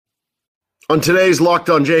On today's Locked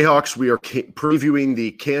On Jayhawks, we are previewing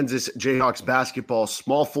the Kansas Jayhawks basketball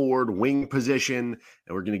small forward wing position,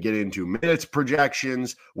 and we're going to get into minutes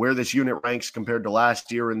projections, where this unit ranks compared to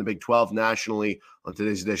last year in the Big 12 nationally on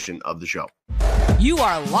today's edition of the show. You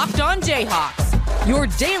are Locked On Jayhawks, your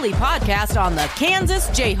daily podcast on the Kansas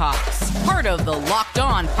Jayhawks, part of the Locked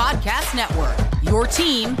On Podcast Network, your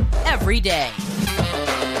team every day.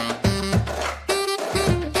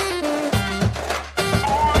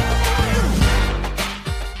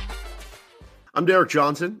 I'm Derek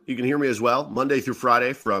Johnson. You can hear me as well Monday through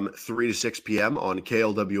Friday from 3 to 6 p.m. on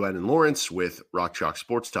KLWN in Lawrence with Rock Chalk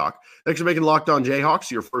Sports Talk. Thanks for making Locked On Jayhawks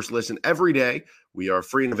your first listen every day. We are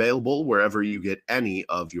free and available wherever you get any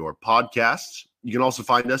of your podcasts. You can also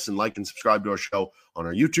find us and like and subscribe to our show on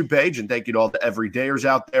our YouTube page. And thank you to all the everydayers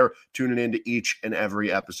out there tuning into each and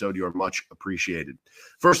every episode. You are much appreciated.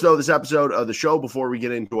 First, though, this episode of the show, before we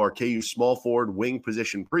get into our KU small forward wing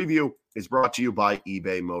position preview, is brought to you by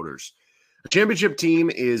eBay Motors. A championship team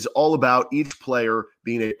is all about each player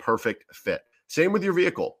being a perfect fit. Same with your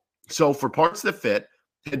vehicle. So for parts that fit,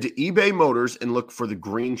 head to eBay Motors and look for the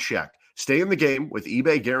green check. Stay in the game with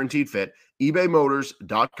eBay Guaranteed Fit.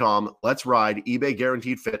 ebaymotors.com. Let's ride. eBay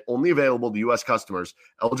Guaranteed Fit. Only available to U.S. customers.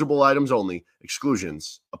 Eligible items only.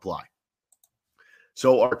 Exclusions apply.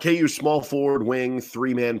 So our KU small forward wing,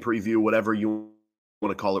 three-man preview, whatever you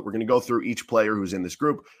want to call it. We're going to go through each player who's in this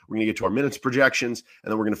group. We're going to get to our minutes projections,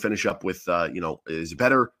 and then we're going to finish up with, is it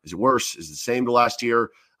better? Is it worse? Is it the same to last year?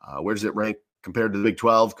 Where does it rank compared to the Big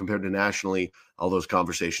 12, compared to nationally? All those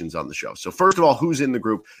conversations on the show. So first of all, who's in the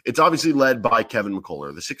group? It's obviously led by Kevin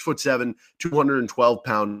McCullar. The 6'7",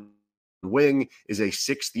 212-pound wing is a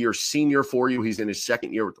sixth-year senior for you. He's in his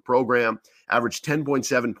second year with the program. Averaged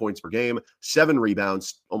 10.7 points per game, 7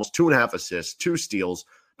 rebounds, almost 2.5 assists, 2 steals,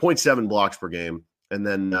 0.7 blocks per game. And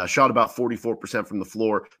then shot about 44% from the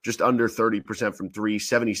floor, just under 30% from three,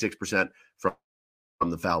 76% from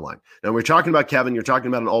the foul line. Now, we're talking about Kevin. You're talking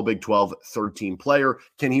about an all Big 12 third-team player.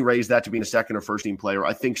 Can he raise that to being a second or first-team player?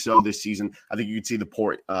 I think so this season. I think you could see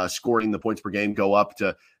the scoring the points per game go up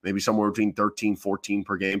to maybe somewhere between 13, 14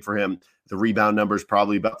 per game for him. The rebound numbers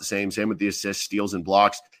probably about the same. Same with the assists, steals, and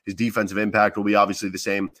blocks. His defensive impact will be obviously the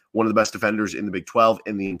same. One of the best defenders in the Big 12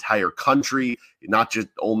 in the entire country. Not just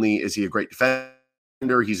only is he a great defender,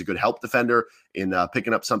 he's a good help defender in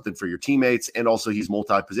picking up something for your teammates, and also he's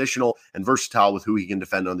multi-positional and versatile with who he can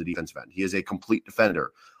defend on the defensive end. He is a complete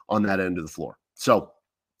defender on that end of the floor. So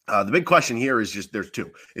the big question here is just there's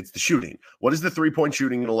two. It's the shooting. What is the three-point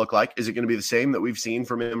shooting going to look like? Is it going to be the same that we've seen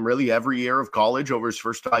from him really every year of college over his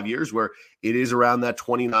first 5 years, where it is around that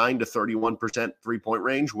 29 to 31% three-point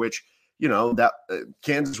range, which that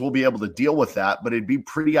Kansas will be able to deal with that, but it'd be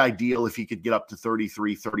pretty ideal if he could get up to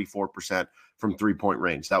 33, 34% from three-point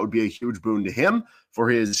range. That would be a huge boon to him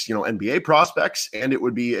for his, NBA prospects, and it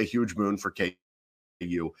would be a huge boon for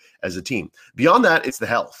KU as a team. Beyond that, it's the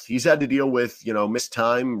health. He's had to deal with, missed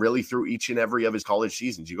time really through each and every of his college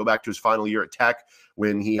seasons. You go back to his final year at Tech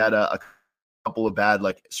when he had a couple of bad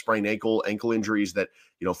sprained ankle injuries that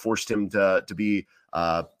forced him to be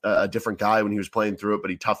a different guy when he was playing through it,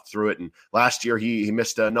 but he toughed through it. And last year he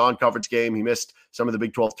missed a non-conference game. He missed some of the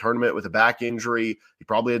Big 12 tournament with a back injury. He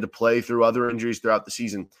probably had to play through other injuries throughout the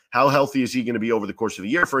season. How healthy is he going to be over the course of a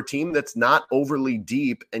year for a team that's not overly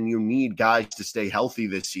deep and you need guys to stay healthy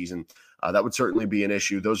this season? That would certainly be an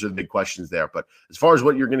issue. Those are the big questions there. But as far as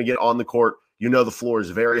what you're going to get on the court, the floor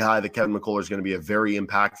is very high that Kevin McCullar is going to be a very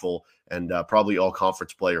impactful and probably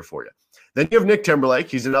all-conference player for you. Then you have Nick Timberlake.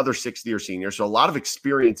 He's another sixth-year senior, so a lot of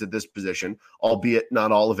experience at this position, albeit not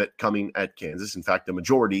all of it coming at Kansas. In fact, the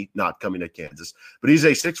majority not coming at Kansas. But he's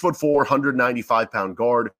a 6'4", 195-pound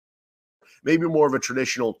guard, maybe more of a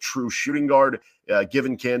traditional true shooting guard,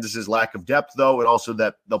 given Kansas's lack of depth, though, and also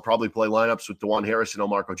that they'll probably play lineups with DeJuan Harris and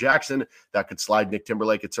Elmarko Jackson. That could slide Nick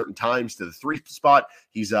Timberlake at certain times to the 3 spot.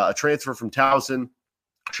 He's a transfer from Towson.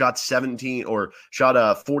 Shot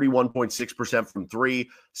 41.6% from 3,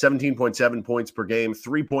 17.7 points per game,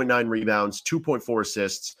 3.9 rebounds, 2.4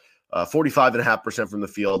 assists, 45.5% from the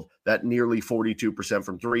field, that nearly 42%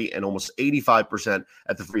 from 3, and almost 85%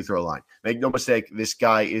 at the free throw line. Make no mistake, this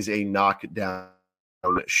guy is a knockdown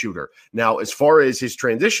shooter. Now, as far as his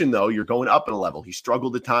transition, though, you're going up in a level. He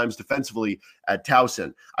struggled at times defensively at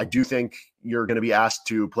Towson. I do think you're going to be asked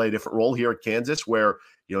to play a different role here at Kansas, where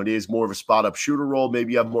it is more of a spot-up shooter role.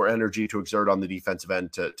 Maybe you have more energy to exert on the defensive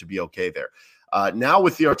end to be okay there. Now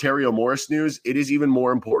with the Arterio Morris news, it is even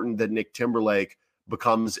more important that Nick Timberlake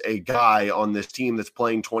becomes a guy on this team that's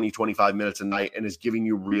playing 20, 25 minutes a night and is giving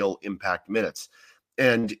you real impact minutes.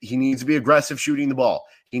 And he needs to be aggressive shooting the ball.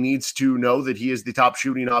 He needs to know that he is the top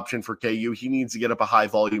shooting option for KU. He needs to get up a high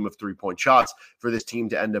volume of three-point shots for this team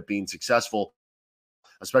to end up being successful,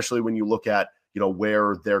 especially when you look at,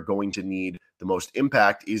 where they're going to need the most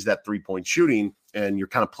impact is that three-point shooting, and you're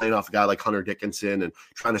kind of playing off a guy like Hunter Dickinson and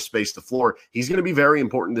trying to space the floor. He's going to be very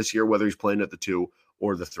important this year, whether he's playing at the 2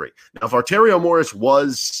 or the 3. Now, if Arterio Morris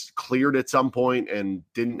was cleared at some point and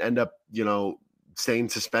didn't end up, staying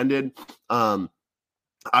suspended,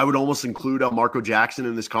 I would almost include Marco Jackson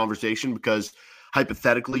in this conversation, because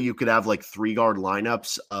hypothetically you could have like 3-guard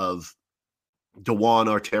lineups of DeJuan,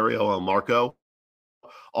 Arterio, and Marco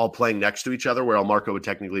all playing next to each other, where Marco would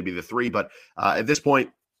technically be the 3. But at this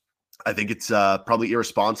point, I think it's probably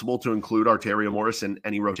irresponsible to include Arterio Morris in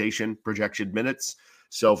any rotation projected minutes.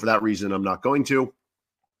 So for that reason, I'm not going to.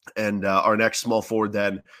 And our next small forward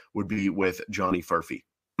then would be with Johnny Furphy.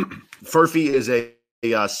 Furphy is a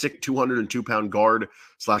 202-pound guard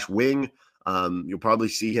 / wing. You'll probably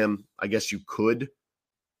see him, I guess you could,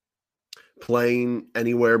 playing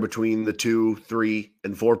anywhere between the 2, 3,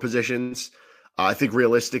 and 4 positions. I think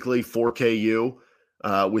realistically for KU,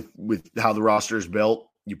 with how the roster is built,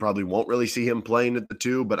 you probably won't really see him playing at the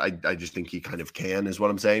 2, but I just think he kind of can, is what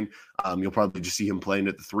I'm saying. You'll probably just see him playing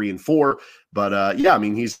at the 3 and 4. But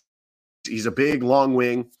he's a big, long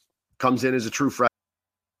wing, comes in as a true freshman.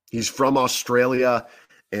 He's from Australia,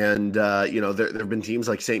 and there have been teams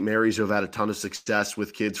like St. Mary's who have had a ton of success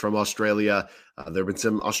with kids from Australia. There have been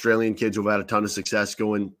some Australian kids who have had a ton of success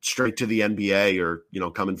going straight to the NBA or,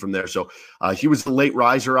 coming from there. So he was a late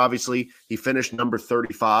riser, obviously. He finished number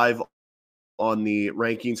 35 on the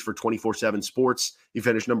rankings for 24/7 Sports. He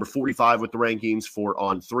finished number 45 with the rankings for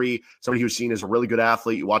On3. Somebody who's seen as a really good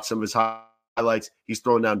athlete. You watch some of his highlights. He's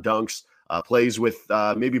throwing down dunks, plays with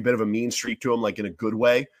maybe a bit of a mean streak to him, like in a good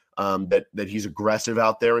way. That he's aggressive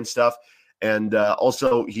out there and stuff. And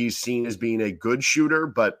also he's seen as being a good shooter,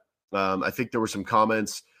 but I think there were some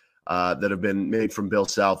comments that have been made from Bill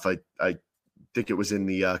Self. I think it was in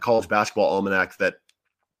the College Basketball Almanac that,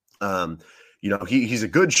 he's a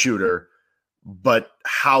good shooter, but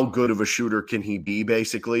how good of a shooter can he be,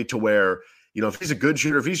 basically, to where, if he's a good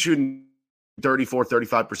shooter, if he's shooting 34,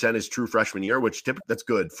 35% his true freshman year, which typically that's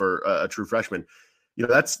good for a true freshman,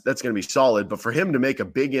 that's going to be solid. But for him to make a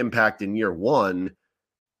big impact in year 1,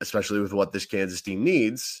 especially with what this Kansas team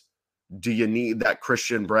needs, do you need that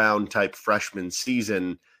Christian Brown type freshman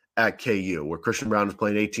season at KU, where Christian Brown was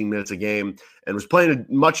playing 18 minutes a game and was playing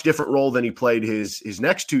a much different role than he played his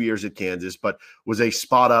next 2 years at Kansas, but was a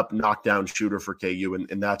spot-up, knockdown shooter for KU,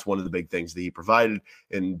 and that's one of the big things that he provided,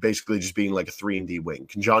 and basically just being like a 3-and-D wing.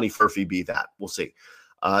 Can Johnny Furphy be that? We'll see.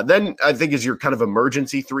 Then I think as your kind of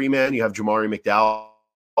emergency 3-man, you have Jamari McDowell.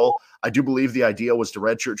 I do believe the idea was to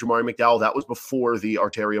redshirt Jamari McDowell. That was before the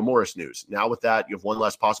Arterio Morris news. Now with that, you have one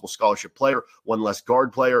less possible scholarship player, one less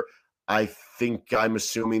guard player. I'm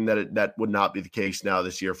assuming that that would not be the case now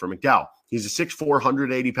this year for McDowell. He's a 6'4",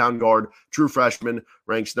 180-pound guard, true freshman,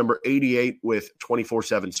 ranks number 88 with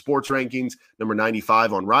 24/7 Sports rankings, number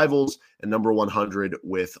 95 on Rivals, and number 100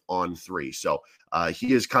 with On3. So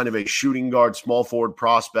he is kind of a shooting guard, small forward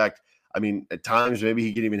prospect. I mean, at times, maybe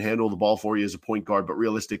he can even handle the ball for you as a point guard, but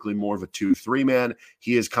realistically more of a 2-3 man.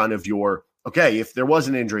 He is kind of your, okay, if there was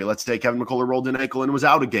an injury, let's say Kevin McCullar rolled an ankle and was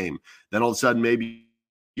out a game, then all of a sudden maybe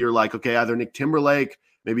you're like, okay, either Nick Timberlake,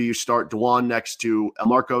 maybe you start DeJuan next to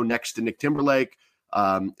Marco next to Nick Timberlake,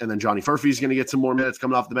 and then Johnny Furphy is going to get some more minutes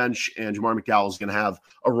coming off the bench, and Jamar McDowell is going to have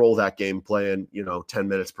a role that game playing, 10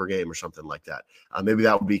 minutes per game or something like that. Maybe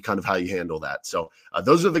that would be kind of how you handle that. So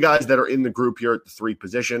those are the guys that are in the group here at the 3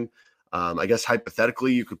 position. I guess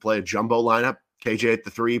hypothetically you could play a jumbo lineup, KJ at the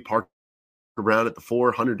 3, Parker Brown at the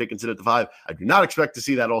 4, Hunter Dickinson at the 5. I do not expect to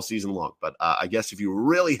see that all season long, but I guess if you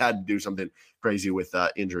really had to do something crazy with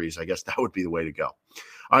injuries, I guess that would be the way to go.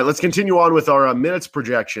 All right, let's continue on with our minutes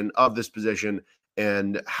projection of this position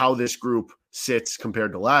and how this group sits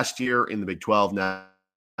compared to last year in the Big 12,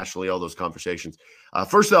 nationally, all those conversations.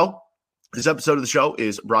 First, though, this episode of the show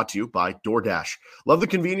is brought to you by DoorDash. Love the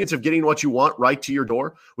convenience of getting what you want right to your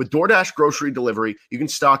door? With DoorDash grocery delivery, you can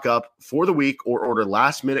stock up for the week or order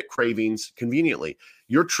last-minute cravings conveniently.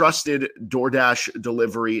 Your trusted DoorDash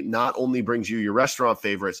delivery not only brings you your restaurant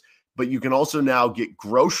favorites, but you can also now get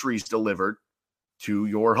groceries delivered to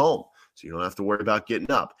your home, so you don't have to worry about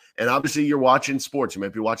getting up. And obviously, you're watching sports. You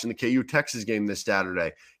might be watching the KU-Texas game this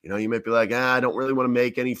Saturday. You might be like, I don't really want to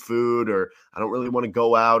make any food, or I don't really want to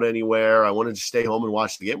go out anywhere. I want to just stay home and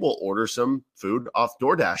watch the game. We'll order some food off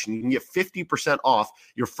DoorDash, and you can get 50% off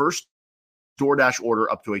your first DoorDash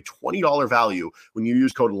order up to a $20 value when you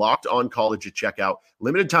use code LOCKEDONCollege at checkout.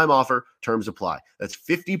 Limited time offer, terms apply. That's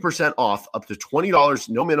 50% off up to $20,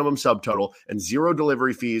 no minimum subtotal, and zero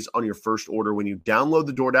delivery fees on your first order when you download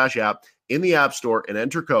the DoorDash app in the App Store and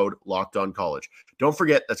enter code LOCKEDONCollege. Don't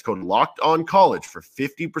forget, that's code LOCKEDONCollege for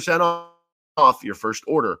 50% off your first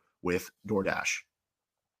order with DoorDash.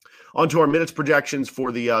 On to our minutes projections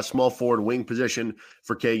for the small forward wing position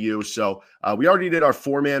for KU. So we already did our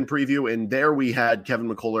four-man preview, and there we had Kevin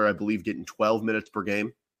McCullar, I believe, getting 12 minutes per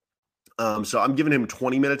game. So I'm giving him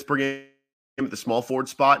 20 minutes per game at the small forward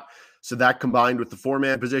spot. So that combined with the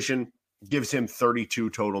four-man position gives him 32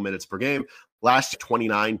 total minutes per game. Last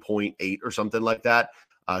 29.8 or something like that.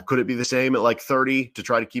 Could it be the same at like 30 to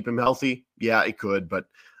try to keep him healthy? Yeah, it could, but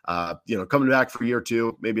coming back for year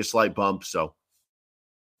two, maybe a slight bump. So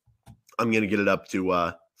I'm going to get it up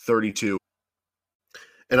to 32.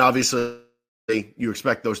 And obviously, you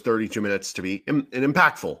expect those 32 minutes to be an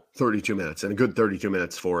impactful 32 minutes and a good 32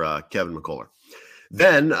 minutes for Kevin McCullar.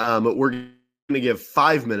 Then we're going to give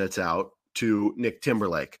 5 minutes out to Nick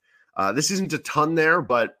Timberlake. This isn't a ton there,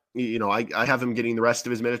 but I have him getting the rest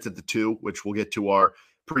of his minutes at the 2, which we'll get to our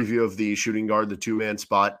preview of the shooting guard, the 2-man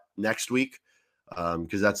spot next week.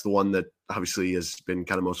 Because that's the one that obviously has been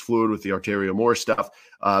kind of most fluid with the Arterio Morris stuff.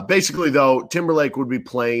 Basically, though, Timberlake would be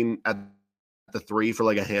playing at the 3 for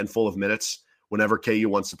like a handful of minutes whenever KU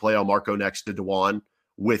wants to play Elmarko next to DeJuan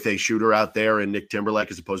with a shooter out there and Nick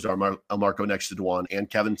Timberlake as opposed to Elmarko next to DeJuan and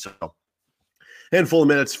Kevin. So handful of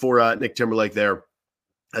minutes for Nick Timberlake there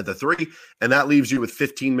at the 3, and that leaves you with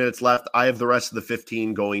 15 minutes left. I have the rest of the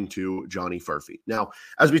 15 going to Johnny Furphy. Now,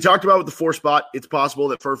 as we talked about with the 4 spot, it's possible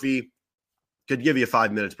that Furphy could give you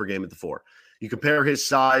 5 minutes per game at the 4. You compare his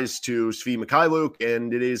size to Svi Mykhailiuk,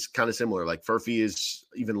 and it is kind of similar. Like Furphy is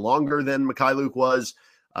even longer than Mykhailiuk was,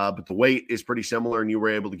 but the weight is pretty similar, and you were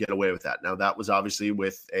able to get away with that. Now, that was obviously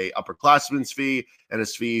with a upperclassman Svi and a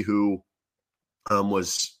Svi who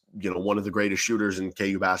was one of the greatest shooters in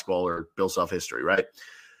KU basketball or Bill Self history, right?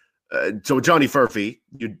 So Johnny Furphy,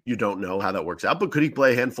 you don't know how that works out, but could he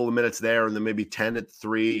play a handful of minutes there and then maybe 10 at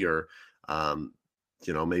 3 or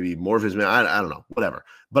maybe more of his minutes? I don't know, whatever.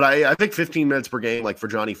 But I think 15 minutes per game, like for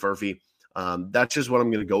Johnny Furphy, that's just what I'm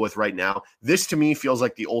going to go with right now. This to me feels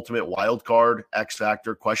like the ultimate wild card, X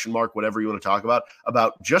factor, question mark, whatever you want to talk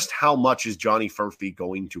about just how much is Johnny Furphy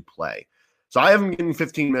going to play. So I have him getting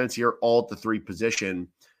 15 minutes here, all at the 3 position,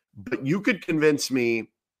 but you could convince me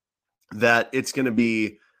that it's going to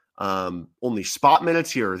be only spot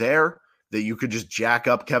minutes here or there, that you could just jack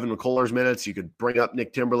up Kevin McCullar's minutes. You could bring up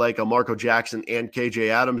Nick Timberlake, Marco Jackson, and KJ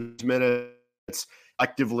Adams' minutes.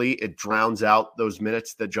 Actively, it drowns out those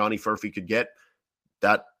minutes that Johnny Furphy could get.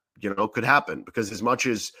 That, could happen because as much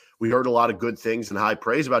as we heard a lot of good things and high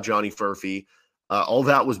praise about Johnny Furphy, all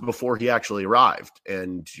that was before he actually arrived.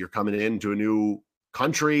 And you're coming into a new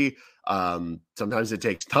country. Sometimes it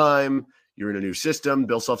takes time. You're in a new system.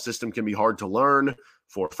 Bill Self system can be hard to learn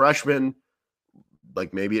for freshmen.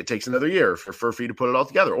 Like maybe it takes another year for Furphy to put it all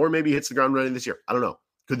together, or maybe he hits the ground running this year. I don't know.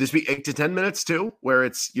 Could this be 8 to 10 minutes too, where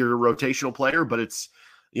it's your rotational player, but it's,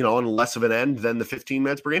 on less of an end than the 15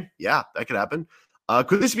 minutes per game? Yeah, that could happen.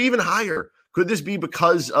 Could this be even higher? Could this be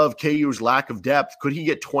because of KU's lack of depth? Could he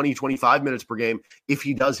get 20, 25 minutes per game if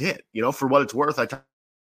he does hit? For what it's worth, I talked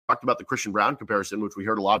about the Christian Brown comparison, which we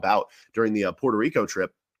heard a lot about during the Puerto Rico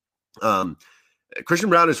trip. Christian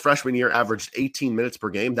Brown, his freshman year, averaged 18 minutes per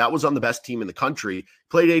game. That was on the best team in the country.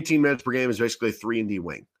 Played 18 minutes per game as basically a 3-and-D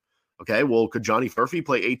wing. Okay, well, could Johnny Furphy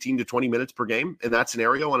play 18 to 20 minutes per game in that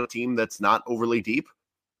scenario on a team that's not overly deep?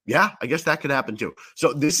 Yeah, I guess that could happen too.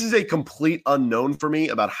 So this is a complete unknown for me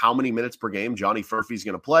about how many minutes per game Johnny Furphy is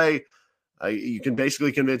going to play. You can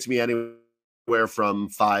basically convince me anywhere from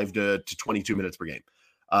 5 to 22 minutes per game.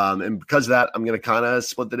 And because of that, I'm going to kind of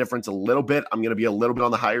split the difference a little bit. I'm going to be a little bit on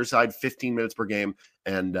the higher side, 15 minutes per game.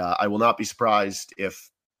 And I will not be surprised if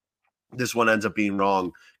this one ends up being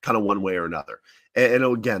wrong kind of one way or another. And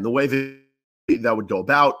again, the way that would go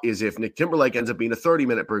about is if Nick Timberlake ends up being a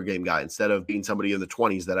 30-minute per game guy instead of being somebody in the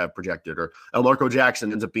 20s that I've projected, or Marco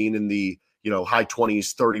Jackson ends up being in the high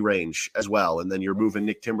 20s, 30 range as well. And then you're moving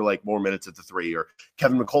Nick Timberlake more minutes at the 3, or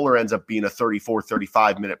Kevin McCullar ends up being a 34,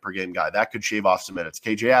 35 minute per game guy. That could shave off some minutes.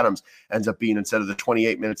 KJ Adams ends up being, instead of the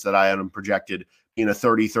 28 minutes that I had him projected, being a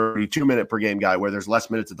 30, 32 minute per game guy where there's less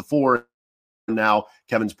minutes at the 4. Now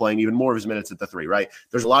Kevin's playing even more of his minutes at the 3, right?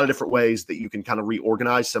 There's a lot of different ways that you can kind of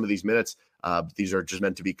reorganize some of these minutes. These are just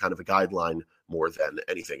meant to be kind of a guideline more than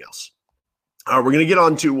anything else. We're going to get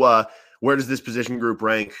on to where does this position group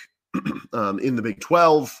rank in the Big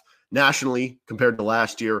 12 nationally compared to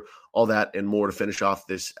last year, all that and more to finish off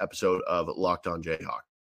this episode of Locked On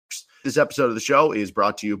Jayhawks. This episode of the show is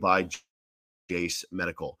brought to you by Jayhawks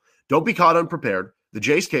Medical. Don't be caught unprepared. The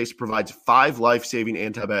Jayhawks case provides 5 life-saving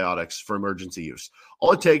antibiotics for emergency use.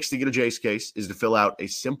 All it takes to get a Jayhawks case is to fill out a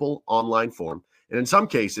simple online form, and in some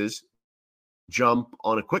cases, jump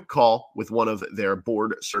on a quick call with one of their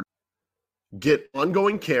board certified. Get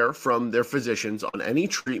ongoing care from their physicians on any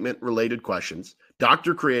treatment-related questions.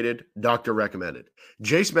 Doctor-created, doctor-recommended.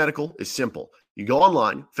 Jayhawks Medical is simple. You go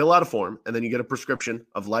online, fill out a form, and then you get a prescription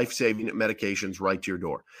of life-saving medications right to your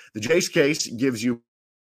door. The Jayhawks case gives you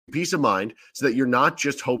peace of mind so that you're not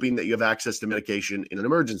just hoping that you have access to medication in an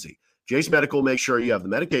emergency. Jayhawks Medical makes sure you have the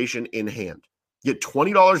medication in hand. Get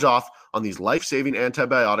 $20 off on these life-saving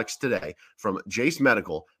antibiotics today from Jayhawks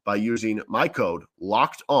Medical by using my code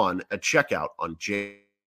LOCKEDON at checkout on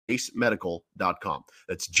jasemedical.com.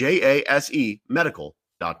 That's JASE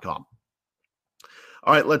medical.com.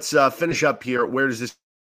 All right, let's finish up here. Where does this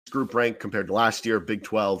group rank compared to last year, Big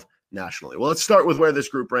 12, nationally? Well, let's start with where this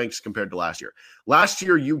group ranks compared to last year. Last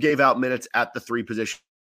year, you gave out minutes at the 3 position,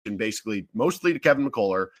 basically mostly to Kevin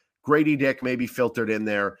McCullar. Grady Dick maybe filtered in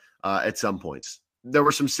there at some points. There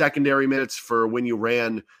were some secondary minutes for when you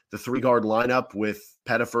ran the 3-guard lineup with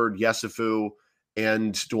Pettiford, Yesufu,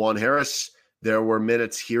 and DeJuan Harris. There were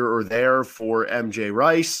minutes here or there for MJ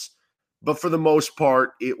Rice. But for the most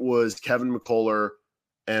part, it was Kevin McCullar,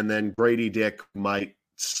 and then Grady Dick might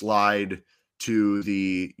slide to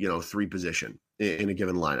the 3 position in a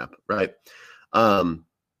given lineup, right?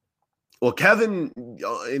 Well, Kevin,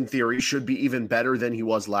 in theory, should be even better than he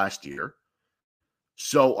was last year.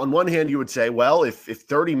 So on one hand, you would say, well, if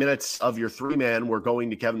 30 minutes of your 3-man were going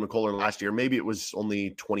to Kevin McCullar last year, maybe it was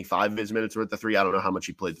only 25 of his minutes were at the 3. I don't know how much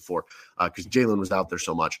he played the 4 because Jalen was out there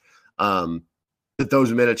so much. That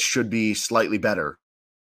those minutes should be slightly better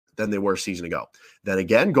than they were a season ago. Then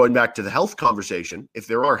again, going back to the health conversation, if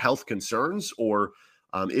there are health concerns or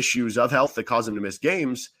issues of health that cause him to miss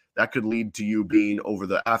games, that could lead to you being, over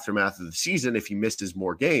the aftermath of the season, if he misses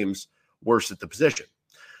more games, worse at the position.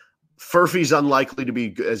 Furphy's unlikely to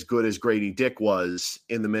be as good as Grady Dick was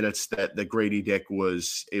in the minutes that Grady Dick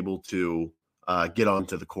was able to get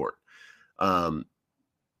onto the court.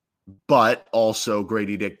 But also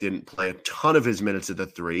Grady Dick didn't play a ton of his minutes at the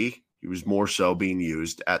 3. He was more so being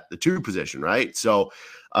used at the 2 position, right? So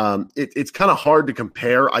it's kind of hard to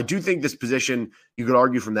compare. I do think this position, you could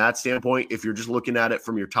argue from that standpoint, if you're just looking at it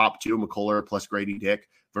from your top 2, McCullar plus Grady Dick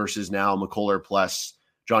versus now McCullar plus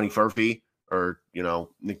Johnny Furphy or,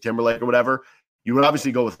 Nick Timberlake or whatever, you would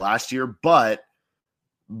obviously go with last year. But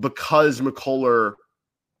because McCullar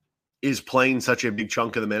is playing such a big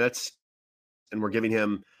chunk of the minutes and we're giving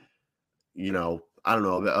him, I don't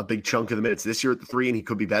know, a big chunk of the minutes this year at the 3, and he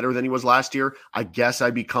could be better than he was last year, I guess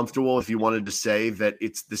I'd be comfortable if you wanted to say that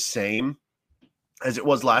it's the same as it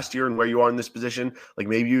was last year and where you are in this position. Like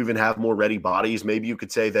maybe you even have more ready bodies. Maybe you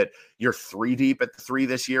could say that you're 3 deep at the 3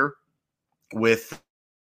 this year with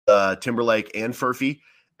Timberlake and Furphy.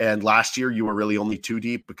 And last year you were really only 2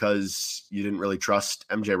 deep because you didn't really trust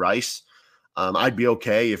MJ Rice. I'd be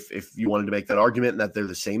okay if you wanted to make that argument and that they're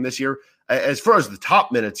the same this year. As far as the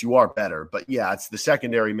top minutes, you are better. But yeah, it's the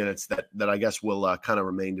secondary minutes that I guess will kind of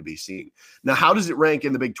remain to be seen. Now, how does it rank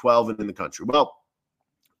in the Big 12 and in the country? Well,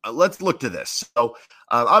 let's look to this. So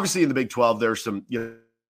obviously in the Big 12, there's some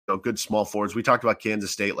good small forwards. We talked about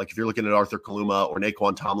Kansas State. Like if you're looking at Arthur Kaluma or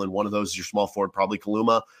Naquan Tomlin, one of those is your small forward, probably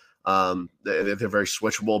Kaluma. They're very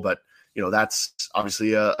switchable, but that's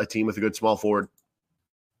obviously a team with a good small forward.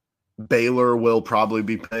 Baylor will probably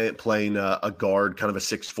be playing a guard, kind of a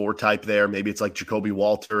 6'4" type there. Maybe it's like Jacoby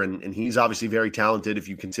Walter, and he's obviously very talented if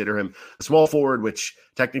you consider him a small forward, which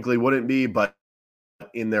technically wouldn't be, but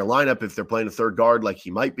in their lineup, if they're playing a 3rd guard, like he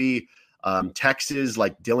might be. Texas,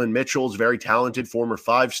 like Dylan Mitchell's very talented, former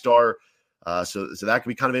 5-star. So that could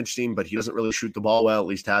be kind of interesting, but he doesn't really shoot the ball well, at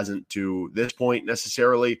least hasn't to this point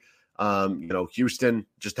necessarily. Houston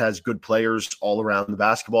just has good players all around the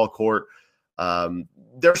basketball court.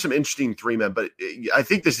 There's some interesting 3-men, but I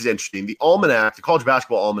think this is interesting. The Almanac, the College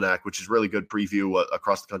Basketball Almanac, which is really good preview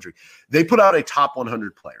across the country, they put out a top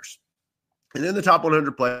 100 players. And in the top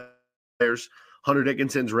 100 players, Hunter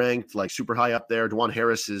Dickinson's ranked like super high up there. DeJuan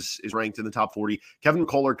Harris is ranked in the top 40. Kevin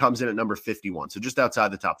McCullar comes in at number 51, so just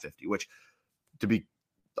outside the top 50, which, to be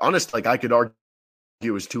honest, like I could argue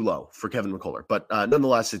is too low for Kevin McCullar. But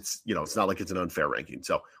nonetheless, it's not like it's an unfair ranking.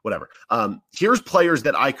 So whatever. Here's players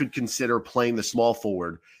that I could consider playing the small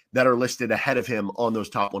forward that are listed ahead of him on those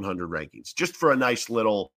top 100 rankings, just for a nice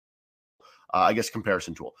little,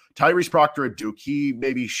 comparison tool. Tyrese Proctor at Duke, he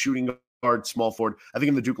may be shooting guard, small forward. I think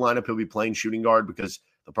in the Duke lineup, he'll be playing shooting guard because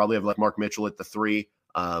they'll probably have like Mark Mitchell at the 3,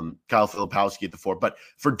 Kyle Filipowski at the 4. But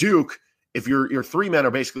for Duke, if your three men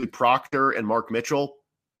are basically Proctor and Mark Mitchell,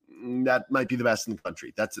 that might be the best in the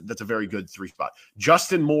country. That's a very good three spot.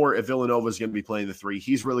 Justin Moore, if Villanova is going to be playing the three,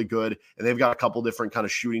 he's really good. And they've got a couple different kind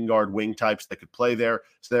of shooting guard wing types that could play there.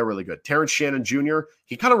 So they're really good. Terrence Shannon Jr.,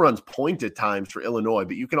 he kind of runs point at times for Illinois,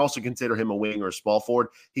 but you can also consider him a wing or a small forward.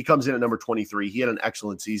 He comes in at number 23. He had an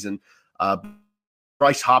excellent season.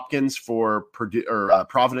 Bryce Hopkins for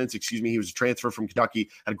Providence, He was a transfer from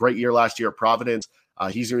Kentucky, had a great year last year at Providence.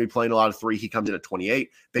 He's going to be playing a lot of three. He comes in at 28.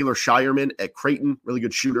 Baylor Shireman at Creighton, really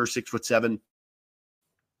good shooter, 6'7".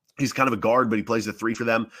 He's kind of a guard, but he plays the three for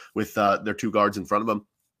them with their two guards in front of him.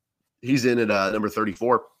 He's in at number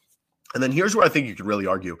 34. And then here's where I think you could really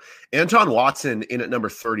argue. Anton Watson in at number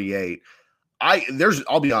 38.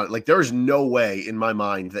 I'll be honest, like there's no way in my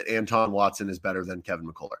mind that Anton Watson is better than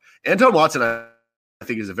Kevin McCullar. Anton Watson, I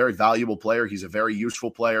think, is a very valuable player. He's a very useful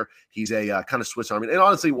player. He's a kind of Swiss Army. And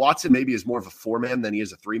honestly, Watson maybe is more of a four-man than he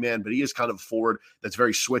is a three-man, but he is kind of a forward that's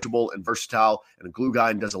very switchable and versatile and a glue guy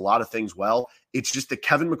and does a lot of things well. It's just that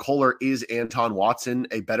Kevin McCullar is Anton Watson,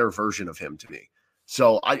 a better version of him to me.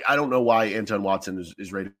 So I don't know why Anton Watson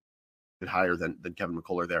is rated higher than Kevin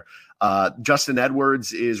McCullar there. Justin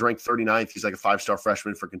Edwards is ranked 39th. He's like a five-star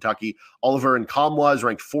freshman for Kentucky. Oliver Nkamhoua is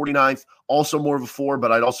ranked 49th, also more of a four,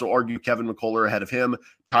 but I'd also argue Kevin McCullar ahead of him.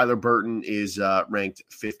 Tyler Burton is ranked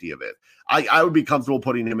 50 of it. I would be comfortable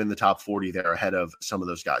putting him in the top 40 there ahead of some of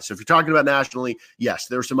those guys. So if you're talking about nationally, yes,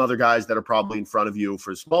 there are some other guys that are probably in front of you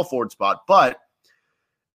for a small forward spot, but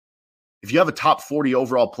if you have a top 40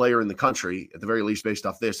 overall player in the country, at the very least based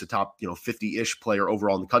off this, a top 50-ish player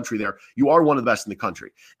overall in the country there, you are one of the best in the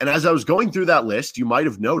country. And as I was going through that list, you might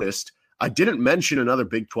have noticed I didn't mention another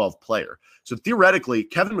Big 12 player. So theoretically,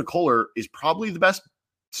 Kevin McCullar is probably the best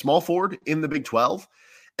small forward in the Big 12.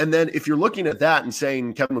 And then if you're looking at that and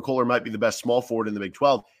saying Kevin McCullar might be the best small forward in the Big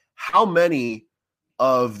 12, how many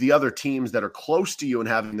of the other teams that are close to you and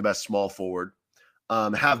having the best small forward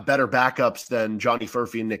have better backups than Johnny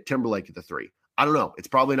Furphy and Nick Timberlake at the three? I don't know. It's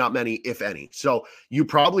probably not many, if any. So you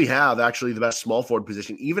probably have actually the best small forward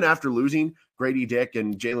position, even after losing Grady Dick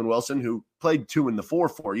and Jalen Wilson, who played 2 and the 4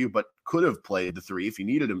 for you, but could have played the 3 if you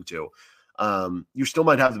needed him to. You still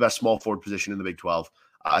might have the best small forward position in the Big 12.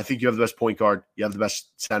 I think you have the best point guard. You have the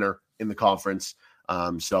best center in the conference.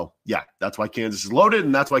 So, yeah, that's why Kansas is loaded,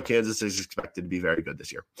 and that's why Kansas is expected to be very good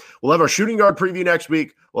this year. We'll have our shooting guard preview next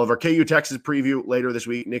week. We'll have our KU Texas preview later this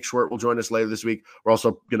week. Nick Schwert will join us later this week. We're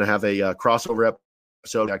also going to have a crossover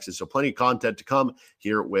episode of Texas, so plenty of content to come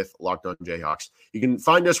here with Locked On Jayhawks. You can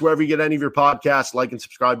find us wherever you get any of your podcasts, like and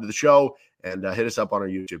subscribe to the show, and hit us up on our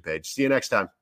YouTube page. See you next time.